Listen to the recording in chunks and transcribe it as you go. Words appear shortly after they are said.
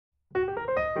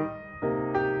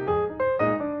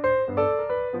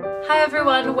Hi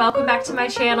everyone, welcome back to my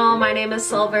channel. My name is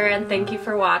Silver and thank you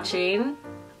for watching.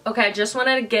 Okay, I just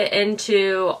wanted to get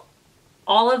into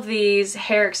all of these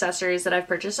hair accessories that I've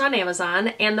purchased on Amazon,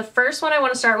 and the first one I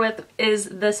want to start with is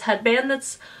this headband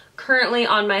that's currently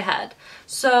on my head.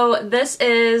 So this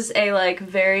is a like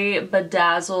very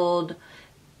bedazzled,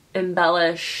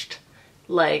 embellished,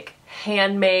 like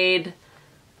handmade,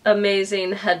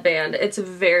 amazing headband. It's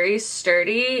very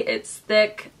sturdy, it's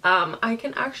thick. I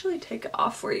can actually take it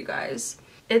off for you guys.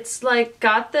 It's like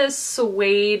got this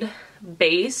suede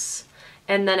base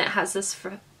and then it has this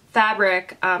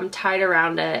fabric tied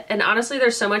around it, and honestly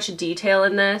there's so much detail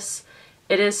in this.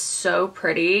 It is so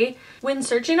pretty. When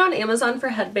searching on Amazon for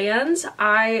headbands,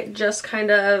 I just kind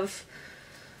of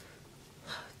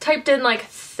typed in like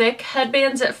thick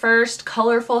headbands at first,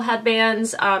 colorful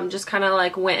headbands, just kind of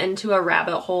like went into a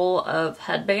rabbit hole of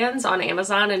headbands on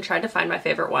Amazon and tried to find my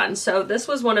favorite one. So this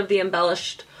was one of the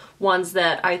embellished ones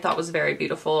that I thought was very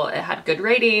beautiful. It had good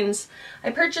ratings.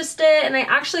 I purchased it and I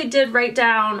actually did write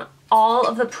down all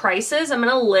of the prices. I'm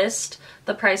going to list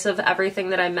the price of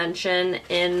everything that I mention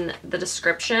in the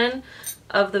description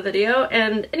of the video.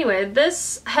 And anyway,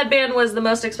 this headband was the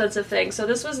most expensive thing. So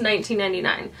this was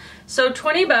 $19.99. So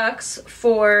 20 bucks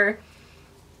for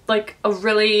like a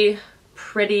really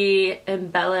pretty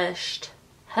embellished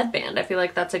headband. I feel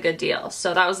like that's a good deal.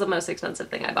 So that was the most expensive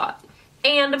thing I bought.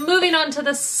 And moving on to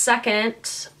the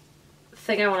second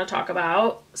thing I want to talk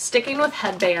about, sticking with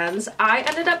headbands, I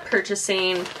ended up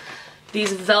purchasing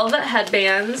these velvet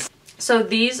headbands. So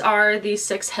these are the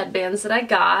 6 headbands that I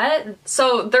got.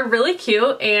 So they're really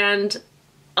cute, and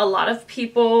a lot of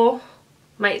people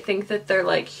might think that they're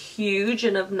like huge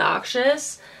and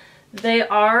obnoxious. They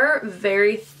are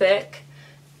very thick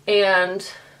and,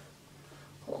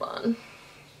 hold on.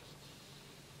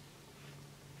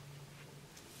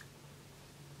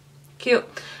 Cute.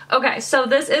 Okay, so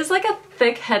this is like a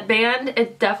thick headband.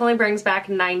 It definitely brings back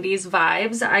 90s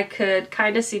vibes. I could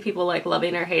kind of see people like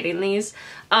loving or hating these.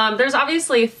 There's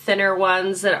obviously thinner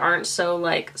ones that aren't so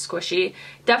like squishy.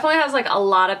 Definitely has like a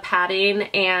lot of padding,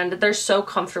 and they're so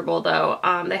comfortable though.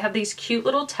 They have these cute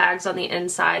little tags on the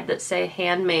inside that say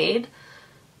handmade.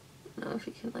 I don't know if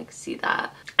you can like see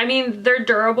that. I mean, they're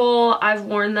durable. I've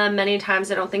worn them many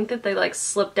times. I don't think that they like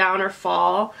slip down or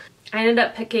fall. I ended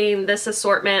up picking this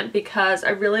assortment because I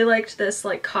really liked this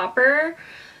like copper,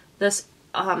 this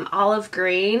olive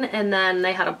green, and then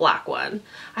they had a black one.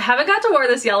 I haven't got to wear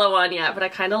this yellow one yet, but I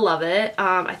kind of love it.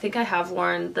 I think I have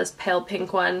worn this pale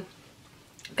pink one.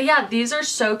 But yeah, these are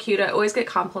so cute. I always get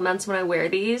compliments when I wear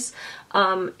these.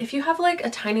 If you have like a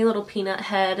tiny little peanut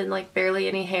head and like barely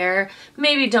any hair,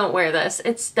 maybe don't wear this.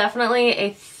 It's definitely a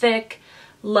thick,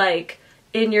 like,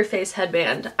 in your face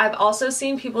headband. I've also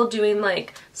seen people doing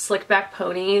like slick back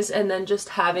ponies and then just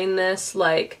having this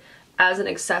like as an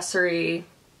accessory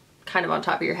kind of on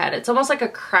top of your head. It's almost like a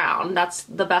crown. That's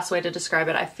the best way to describe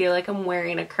it. I feel like I'm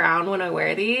wearing a crown when I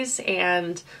wear these,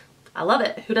 and I love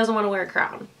it. Who doesn't want to wear a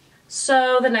crown?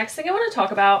 So the next thing I want to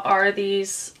talk about are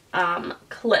these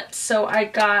clips. So I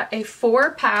got a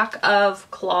 4-pack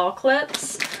of claw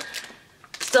clips.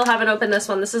 Still haven't opened this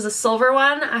one. This is a silver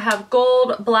one. I have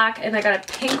gold, black, and I got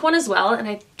a pink one as well, and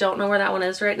I don't know where that one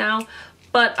is right now.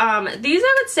 But these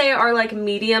I would say are like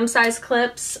medium-sized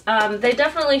clips. They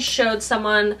definitely showed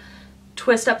someone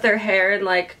twist up their hair and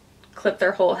like clip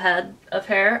their whole head of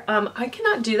hair. I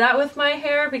cannot do that with my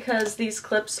hair because these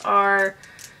clips are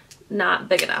not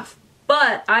big enough.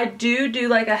 But I do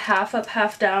like a half up,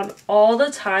 half down all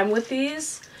the time with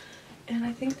these, and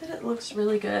I think that it looks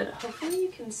really good. Hopefully you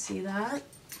can see that.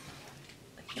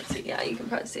 Let's see, yeah, you can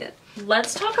probably see it.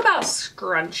 Let's talk about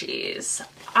scrunchies.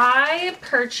 I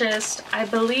purchased, I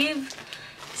believe,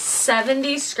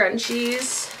 70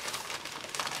 scrunchies.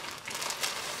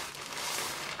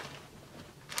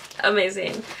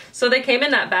 Amazing. So they came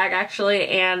in that bag actually,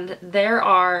 and there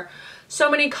are so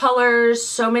many colors,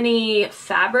 so many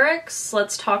fabrics.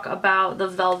 Let's talk about the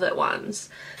velvet ones.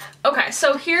 Okay,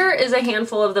 so here is a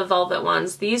handful of the velvet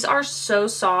ones. These are so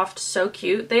soft, so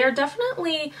cute. They are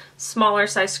definitely smaller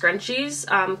size scrunchies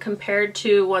compared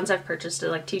to ones I've purchased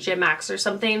at like TJ Maxx or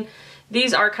something.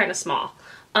 These are kind of small.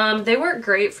 They work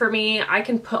great for me. I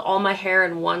can put all my hair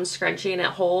in one scrunchie and it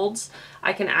holds.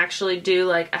 I can actually do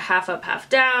like a half up, half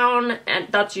down, and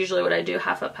that's usually what I do,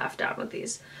 half up, half down with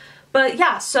these. But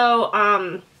yeah,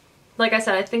 so like I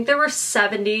said, I think there were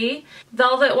 70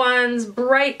 velvet ones,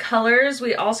 bright colors.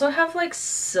 We also have like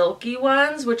silky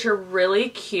ones, which are really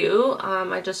cute.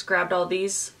 I just grabbed all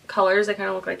these colors. They kind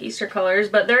of look like Easter colors,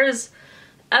 but there's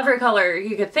every color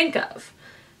you could think of.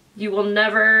 You will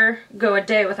never go a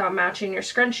day without matching your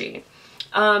scrunchie.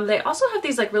 They also have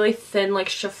these like really thin like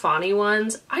chiffon-y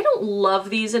ones. I don't love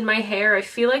these in my hair. I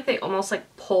feel like they almost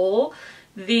like pull.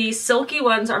 The silky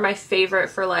ones are my favorite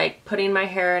for like putting my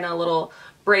hair in a little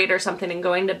braid or something and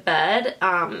going to bed.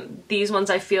 These ones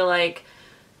I feel like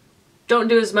don't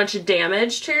do as much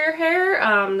damage to your hair.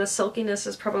 The silkiness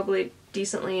is probably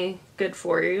decently good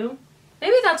for you.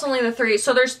 Maybe that's only the three.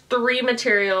 So there's three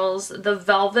materials: the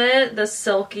velvet, the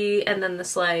silky, and then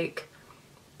this like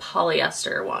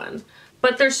polyester one.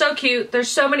 But they're so cute. There's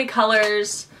so many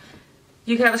colors.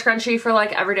 You can have a scrunchie for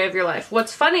like every day of your life.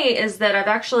 What's funny is that I've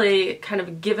actually kind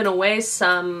of given away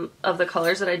some of the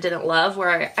colors that I didn't love,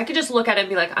 where I could just look at it and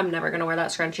be like, I'm never gonna wear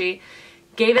that scrunchie.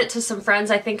 Gave it to some friends.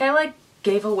 I think I like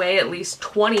gave away at least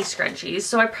 20 scrunchies.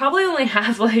 So I probably only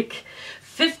have like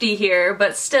 50 here,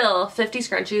 but still 50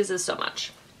 scrunchies is so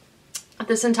much.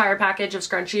 This entire package of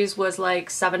scrunchies was like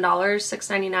 $7,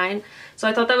 $6.99. So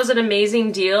I thought that was an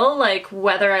amazing deal. Like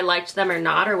whether I liked them or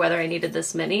not, or whether I needed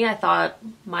this many, I thought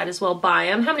might as well buy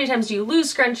them. How many times do you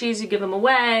lose scrunchies? You give them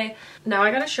away. Now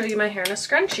I gotta show you my hair in a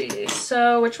scrunchie.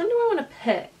 So which one do I want to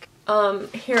pick?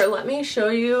 Here, let me show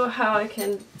you how I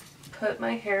can put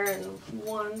my hair in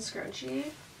one scrunchie.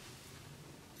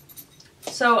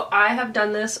 So I have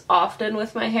done this often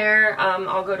with my hair.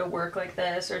 I'll go to work like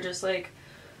this, or just like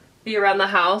be around the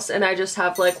house, and I just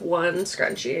have like one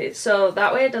scrunchie. So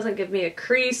that way it doesn't give me a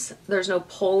crease, there's no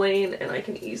pulling, and I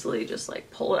can easily just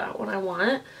like pull it out when I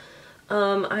want.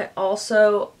 I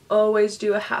also always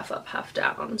do a half up, half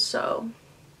down. So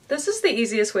this is the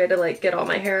easiest way to like get all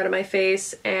my hair out of my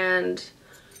face and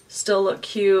still look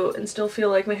cute and still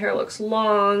feel like my hair looks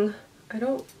long. I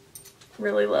don't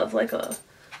really love like a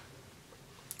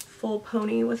full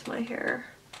pony with my hair.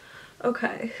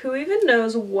 Okay, who even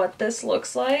knows what this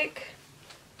looks like?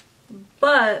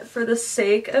 But for the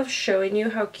sake of showing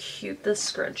you how cute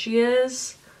this scrunchie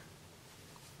is,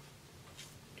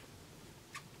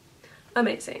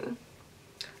 amazing.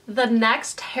 The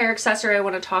next hair accessory I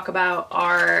want to talk about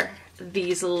are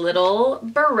these little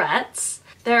barrettes.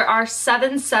 There are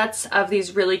 7 sets of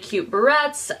these really cute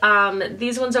barrettes.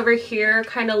 These ones over here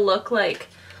kind of look like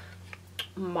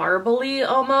marbly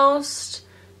almost.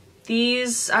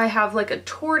 These, I have like a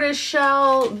tortoise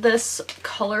shell. This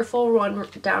colorful one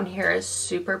down here is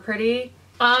super pretty.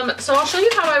 So I'll show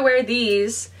you how I wear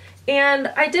these. And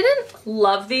I didn't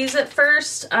love these at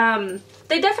first.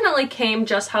 They definitely came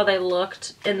just how they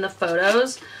looked in the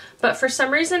photos, but for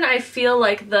some reason I feel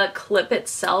like the clip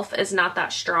itself is not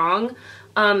that strong.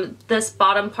 This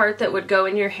bottom part that would go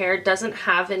in your hair doesn't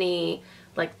have any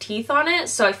like teeth on it,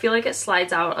 so I feel like it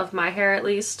slides out of my hair at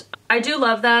least. I do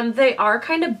love them. They are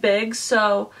kind of big,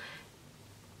 so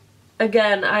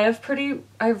again, I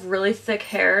have really thick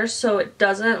hair, so it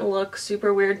doesn't look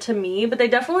super weird to me, but they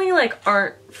definitely like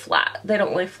aren't flat. They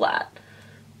don't lay flat.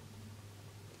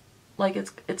 Like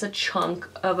it's a chunk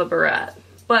of a barrette.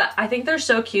 But I think they're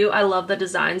so cute. I love the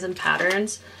designs and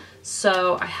patterns,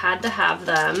 so I had to have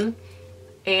them.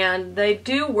 And they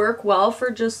do work well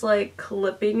for just like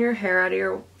clipping your hair out of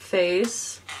your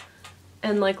face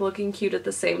and like looking cute at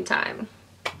the same time.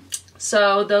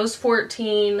 So those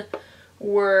 14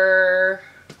 were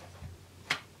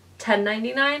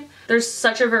 $10.99. There's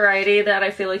such a variety that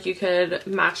I feel like you could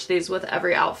match these with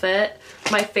every outfit.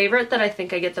 My favorite that I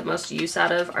think I get the most use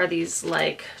out of are these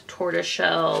like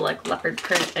tortoiseshell, like leopard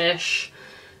print-ish.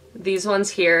 These ones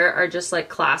here are just like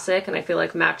classic, and I feel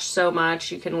like match so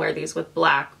much. You can wear these with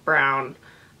black, brown,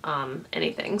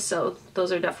 anything. So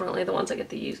those are definitely the ones I get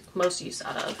the most use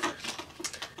out of.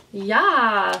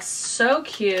 Yeah, so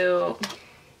cute.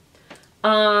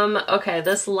 Okay,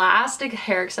 this last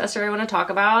hair accessory I want to talk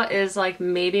about is like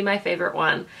maybe my favorite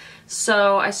one.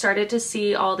 So I started to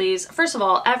see all these. First of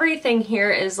all, everything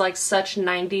here is like such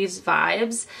 90s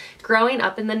vibes. Growing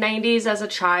up in the 90s as a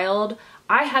child,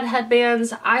 I had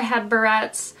headbands, I had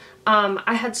barrettes,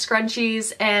 I had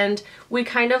scrunchies, and we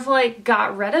kind of like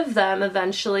got rid of them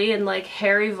eventually, and like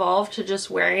hair evolved to just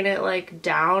wearing it like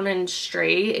down and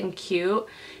straight and cute,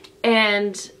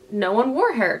 and no one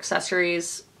wore hair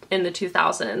accessories in the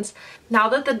 2000s. Now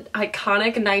that the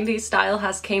iconic 90s style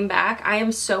has came back, I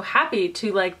am so happy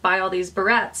to like buy all these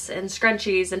barrettes and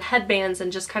scrunchies and headbands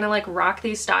and just kind of like rock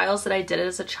these styles that I did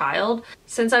as a child.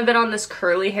 Since I've been on this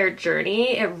curly hair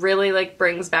journey, it really like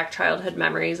brings back childhood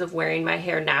memories of wearing my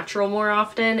hair natural more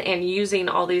often and using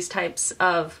all these types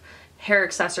of hair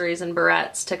accessories and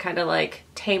barrettes to kind of like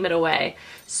tame it away.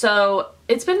 So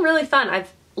it's been really fun.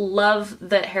 I've love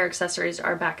that hair accessories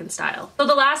are back in style. So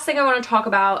the last thing I want to talk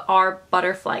about are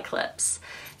butterfly clips.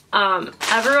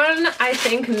 Everyone I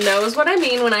think knows what I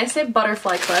mean when I say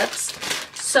butterfly clips.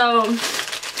 So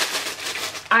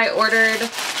I ordered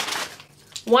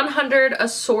 100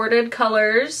 assorted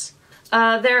colors.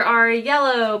 There are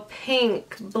yellow,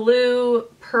 pink, blue,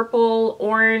 purple,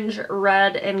 orange,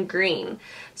 red, and green.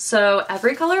 So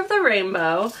every color of the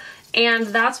rainbow. And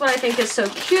that's what I think is so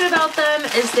cute about them,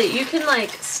 is that you can like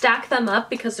stack them up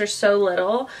because they're so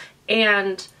little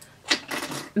and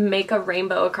make a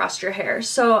rainbow across your hair.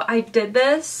 So I did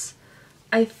this,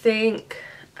 I think,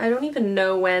 I don't even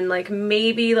know when, like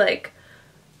maybe like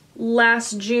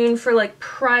last June for like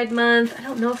Pride Month. I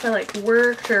don't know if I like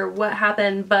worked or what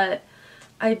happened, but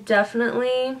I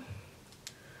definitely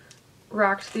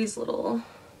rocked these little...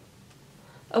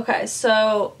 Okay,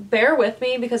 so bear with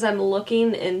me because I'm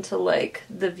looking into like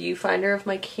the viewfinder of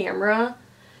my camera,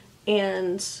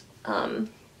 and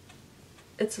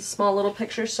it's a small little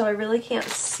picture, so I really can't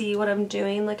see what I'm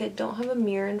doing. Like, I don't have a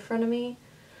mirror in front of me,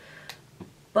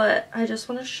 but I just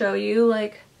want to show you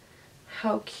like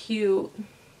how cute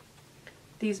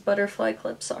these butterfly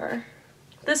clips are.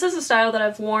 This is a style that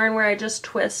I've worn where I just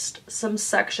twist some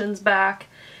sections back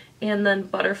and then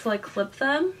butterfly clip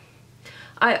them.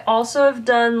 I also have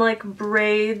done like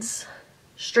braids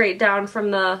straight down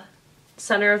from the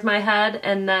center of my head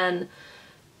and then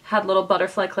had little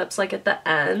butterfly clips like at the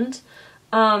end.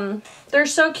 They're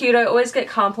so cute. I always get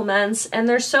compliments, and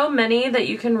there's so many that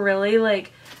you can really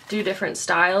like do different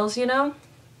styles, you know?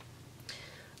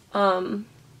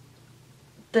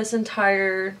 This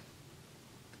entire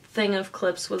thing of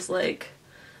clips was like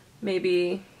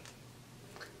maybe,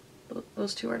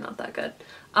 those two are not that good.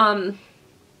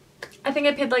 I think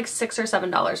I paid like $6 or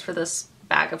 $7 for this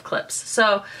bag of clips.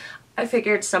 So I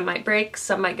figured some might break,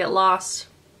 some might get lost.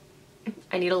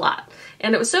 I need a lot.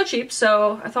 And it was so cheap,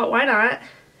 so I thought, why not?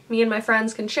 Me and my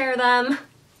friends can share them.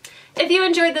 If you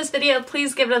enjoyed this video,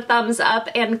 please give it a thumbs up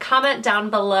and comment down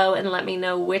below and let me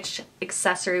know which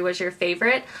accessory was your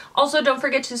favorite. Also, don't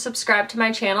forget to subscribe to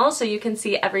my channel so you can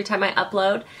see every time I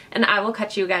upload, and I will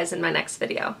catch you guys in my next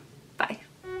video. Bye.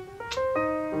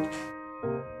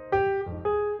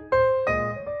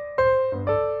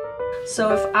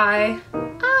 So if I